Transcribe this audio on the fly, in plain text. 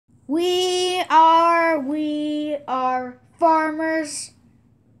We are farmers.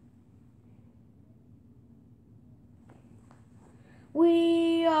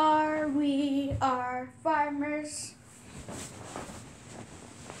 We are farmers.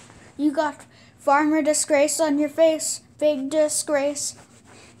 You got farmer disgrace on your face, big disgrace,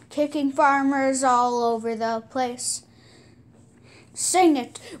 kicking farmers all over the place. Sing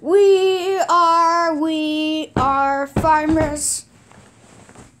it. We are farmers.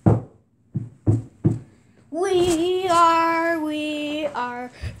 We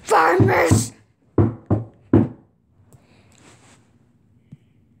are farmers.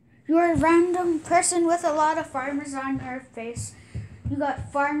 You're a random person with a lot of farmers on your face. You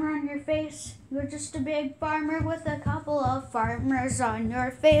got farmer on your face. You're just a big farmer with a couple of farmers on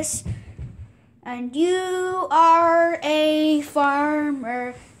your face. And you are a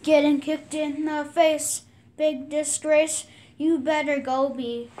farmer getting kicked in the face. Big disgrace. You better go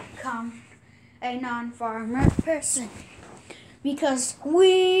become a non-farmer person. Because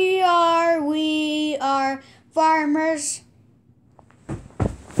we are farmers.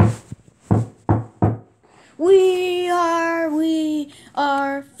 We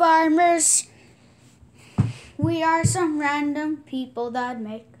are farmers. We are some random people that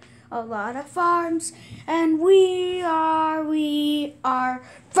make a lot of farms, and we are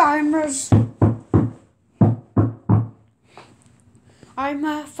farmers. I'm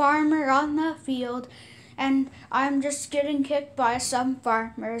a farmer on the field, and I'm just getting kicked by some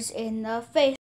farmers in the face.